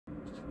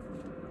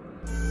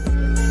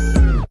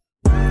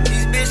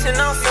they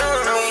not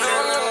feeling me.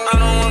 I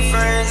don't want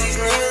friends, these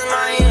niggas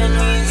my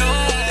enemies.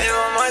 They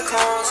on my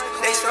clones,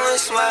 they smelling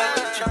sweat.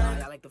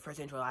 I like the first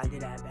intro I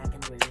did that back in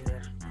the day.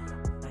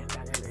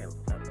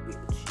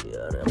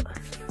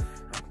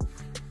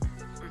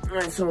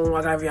 Alright, so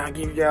I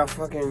give y'all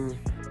fucking.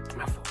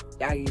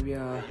 I give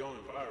y'all.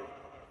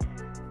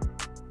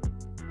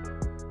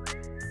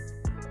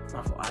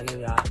 I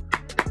give y'all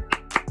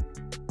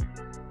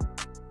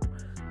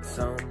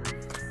some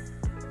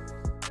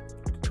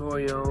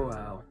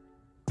tutorial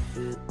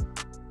shit.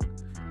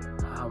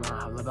 How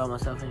about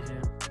myself and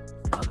shit.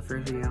 The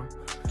first video.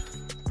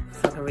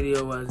 Second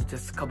video was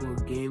just a couple of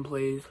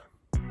gameplays.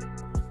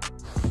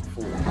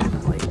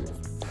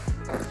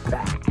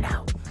 Bad.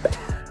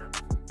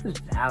 It's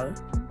valid.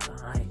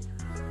 Alright.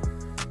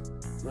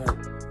 But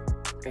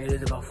it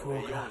is about 4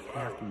 o'clock in the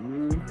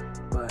afternoon.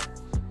 But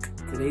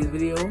today's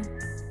video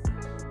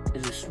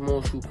is a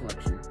small shoe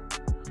collection.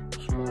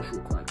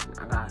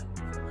 I got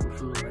some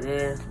shoes over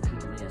there, some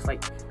shoes over there. It's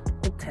like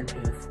 10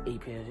 pairs, 8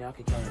 pairs. Y'all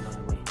can count it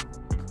another way.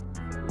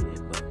 Yeah,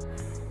 but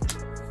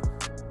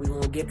we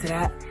gonna get to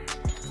that.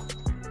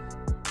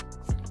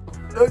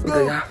 Let's go.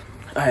 Okay,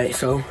 alright,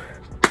 so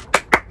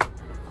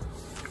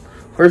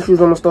first shoes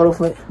I'm gonna start off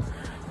with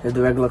is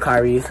the regular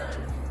Kyrie's.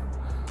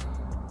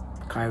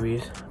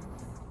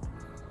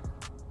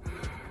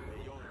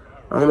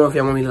 I don't know if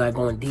y'all want me to like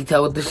go in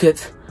detail with the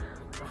shits,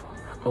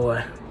 or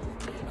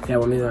if y'all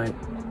want me to like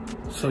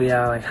show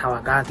y'all like how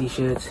I got these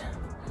shits.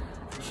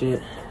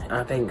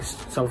 I think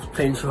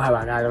same shoe how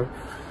I got them.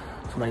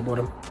 Somebody bought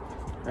them,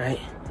 right?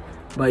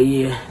 But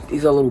yeah,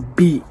 these are a little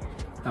beat.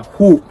 Like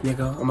hoop,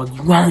 nigga. I'm gonna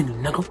grind you,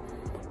 nigga.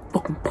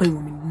 Fucking play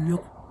with me, nigga.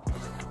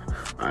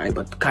 Alright,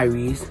 but the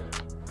Kyrie's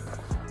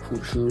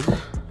hoop shoes.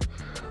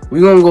 I'm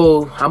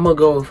gonna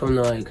go from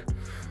the like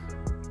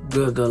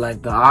the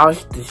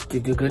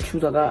good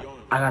shoes I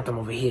got them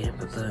over here.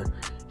 But the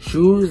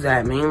shoes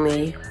that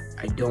mainly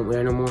I don't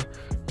wear no more,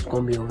 it's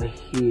gonna be over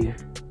here.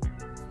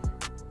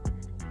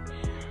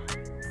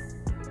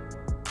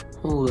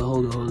 Hold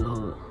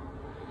on.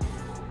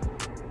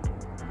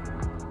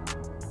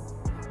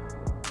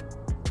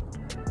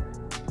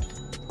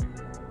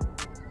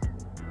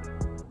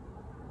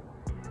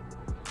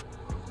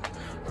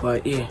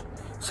 But yeah,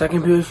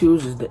 second pair of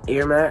shoes is the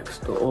Air Max,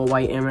 the all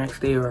white Air Max.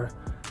 They are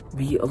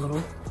beat a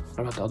little.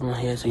 I got the other one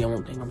here, so y'all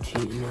won't think I'm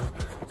cheating now.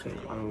 So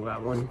I don't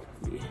got one.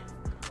 Yeah,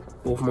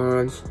 both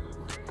mine's.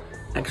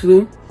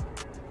 Actually,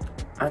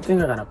 I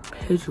think I got a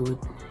picture with.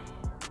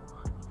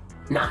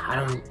 Nah, I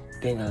don't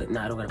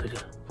got a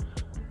picture.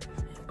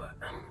 But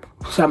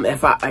some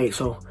alright,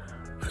 so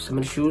for some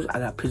of the shoes I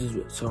got pictures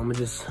with. So I'm gonna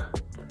just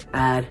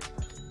add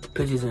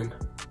pictures in.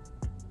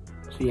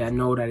 So yeah, I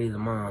know that these are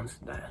mine's.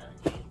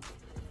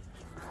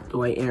 The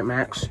white Air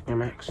Max. I'm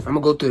gonna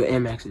go through the Air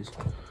Maxes.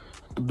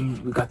 The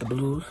blues, we got the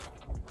blues.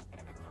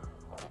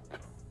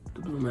 The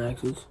blue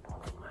Maxes.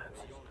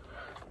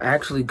 I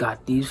actually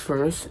got these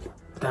first.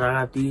 Then I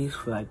got these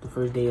for like the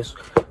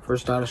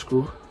first start of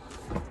school.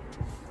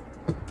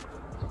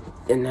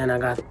 And then I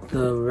got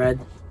the red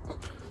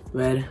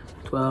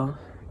 12.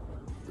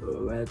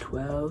 The red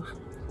 12s.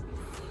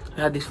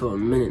 I had these for a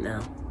minute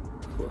now.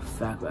 For a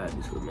fact, I had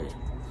these for a minute.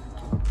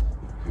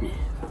 Yeah,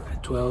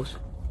 red 12s.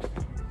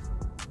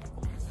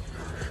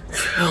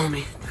 Show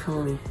me.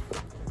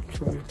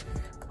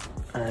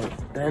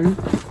 Alright, then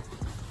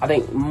I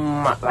think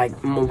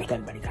most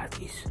everybody got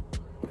these.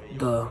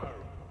 The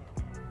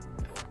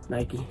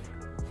Nike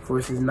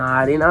Forces.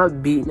 Nah, they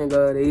not beat,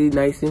 nigga. They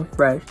nice and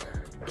fresh.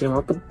 Came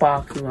out the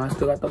box, I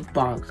still got the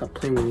box. I'm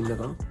playing with you,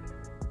 nigga.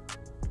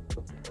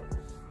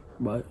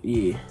 But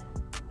yeah,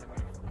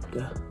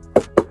 the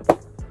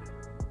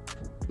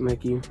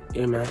Nike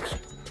Air Max.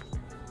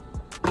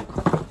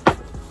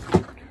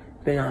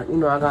 Then you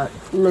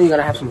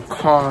gotta have some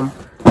calm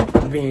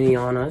vanity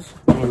on us.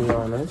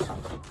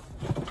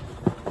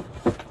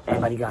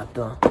 Everybody got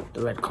the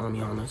red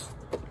calmy on us.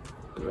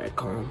 The red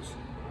calms.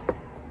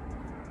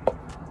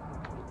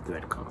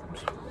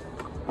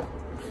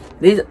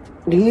 These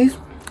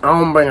I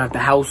don't bring out the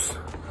house.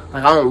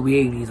 Like I don't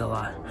wear these a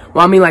lot.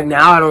 Well, I mean like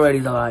now I don't wear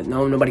these a lot.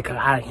 No,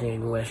 I can't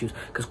even wear shoes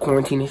because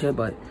quarantine and shit.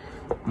 But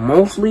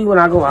mostly when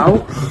I go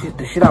out,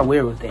 the shit I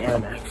wear was the Air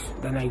Max,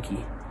 the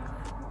Nike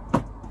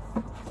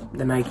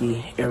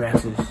Air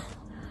Maxes.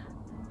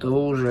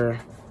 Those are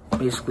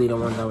basically the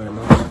ones I wear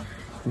most.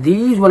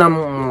 These when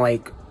I'm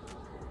like,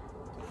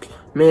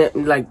 man,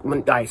 like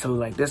when so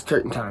like there's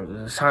certain times.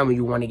 There's a time when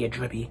you want to get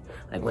drippy.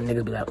 Like when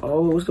niggas be like,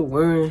 oh, what's the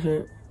word and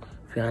shit.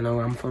 See, I know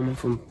where I'm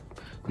from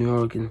New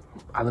York and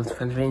I live in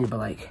Pennsylvania, but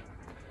like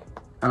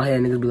out here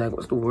niggas be like,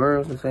 what's the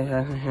word?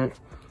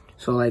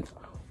 So like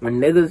when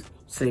niggas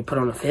say put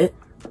on a fit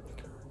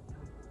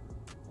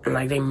and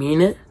like they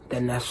mean it,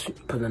 then that's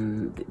put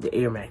on the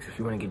Air Max if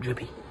you want to get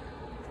drippy.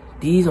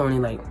 These only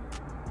like,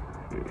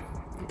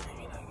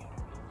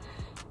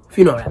 if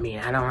you know what I mean.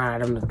 I don't know how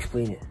to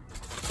explain it.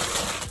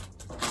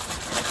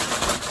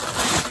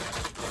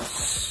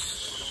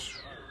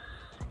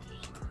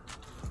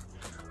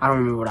 I don't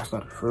remember what I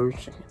started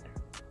first.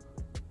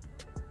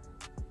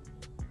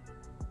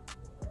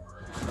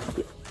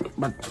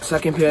 my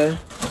second pair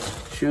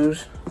of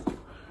shoes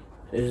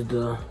is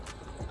the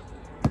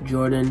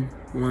Jordan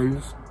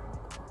ones.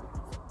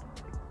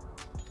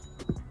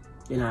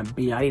 And I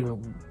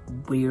even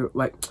weird,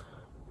 like,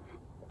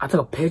 I took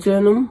a picture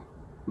of them,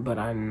 but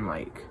I didn't,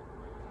 like,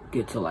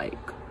 get to, like,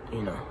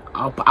 you know,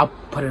 I'll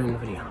put it in the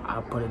video.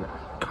 I'll put it in the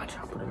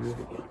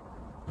video.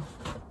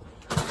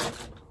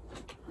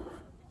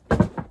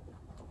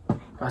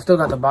 I still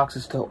got the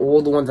boxes to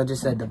all the ones I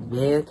just said, the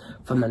Vans,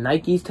 from the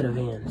Nikes to the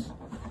Vans.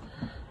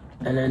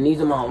 And then these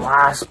are my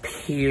last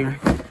pair.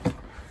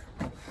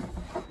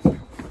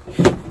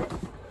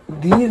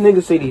 These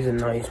niggas say these are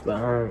nice, but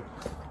I don't.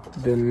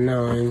 The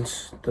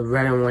 9s, the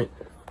red and white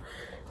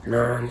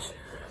 9s.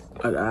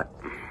 I got.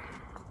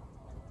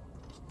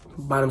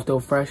 Bottom still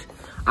fresh.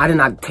 I did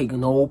not take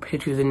no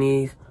pictures in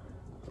these.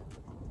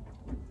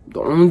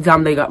 The only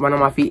time they got one on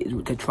my feet is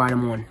to try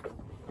them on.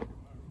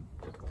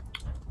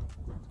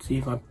 See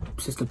if my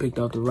sister picked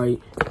out the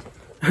right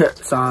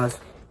size.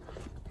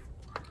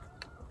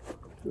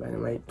 Red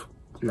and white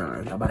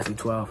 9. I'm about to say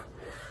 12.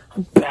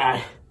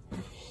 Bad.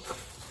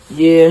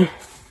 Yeah.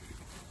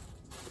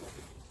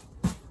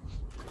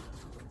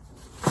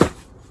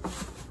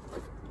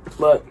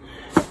 But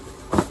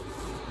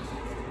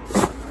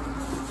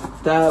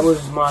that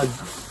was my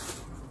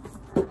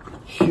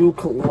shoe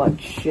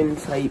collection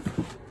type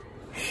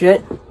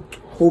shit.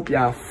 Hope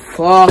y'all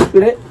fuck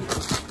with it.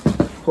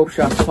 Hope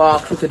y'all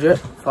fuck with the drip.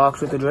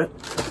 Fox with the drip.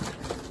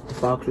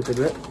 Fox with the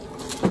drip.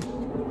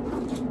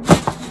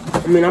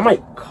 I mean, I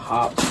might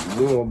cop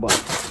more, but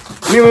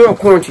I mean, we're on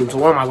quarantine, so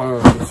what am I going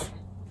on with this?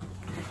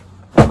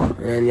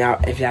 And y'all,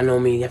 if y'all know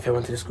me, if y'all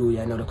went to the school,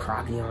 y'all know the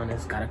Crocky on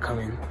this. Gotta come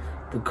in.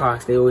 The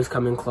Crocs, they always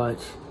come in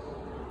clutch.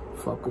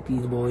 Fuck with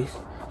these boys.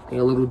 They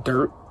a little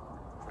dirt.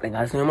 They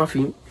gotta stay on my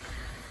feet.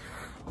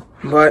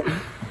 But,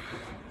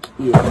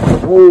 yeah.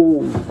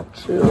 Oh,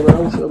 chill,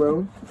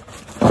 bro.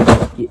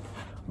 Yeah.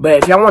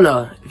 But if y'all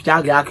wanna,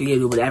 y'all can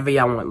do whatever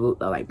y'all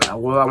want. Like,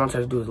 what I want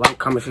y'all to do is like,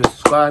 comment, share,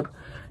 subscribe.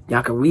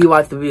 Y'all can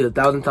rewatch the video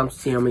 1,000 times to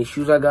see how many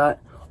shoes I got.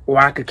 Or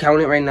I could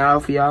count it right now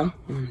for y'all.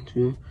 1,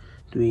 2,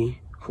 3,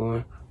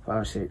 4,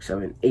 5, 6,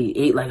 7, 8.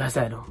 8, like I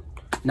said.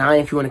 9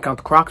 if you want to count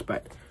the Crocs,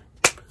 but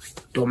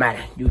don't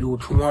matter. You do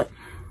what you want.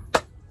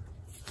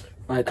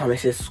 Like, comment,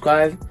 share,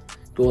 subscribe.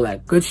 Do all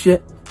that good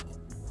shit.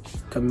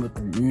 Tell me what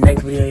the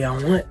next video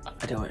y'all want.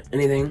 I tell you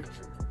anything.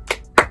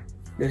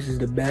 This is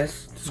the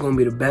best. This is gonna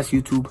be the best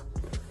YouTube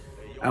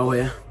out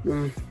here.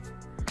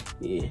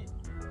 Yeah.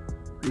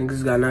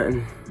 Niggas got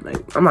nothing.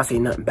 Like, I'm not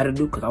saying nothing better to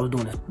do because I was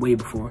doing this way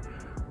before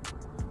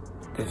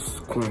this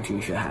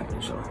quarantine shit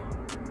happened. So,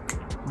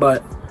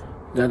 but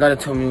y'all gotta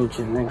tell me what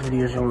your next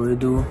videos y'all want to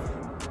do.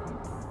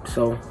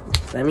 So,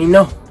 let me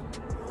know.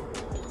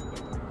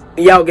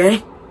 Yo,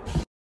 gang.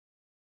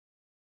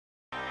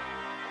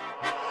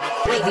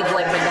 Wavy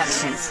Boy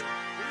Productions.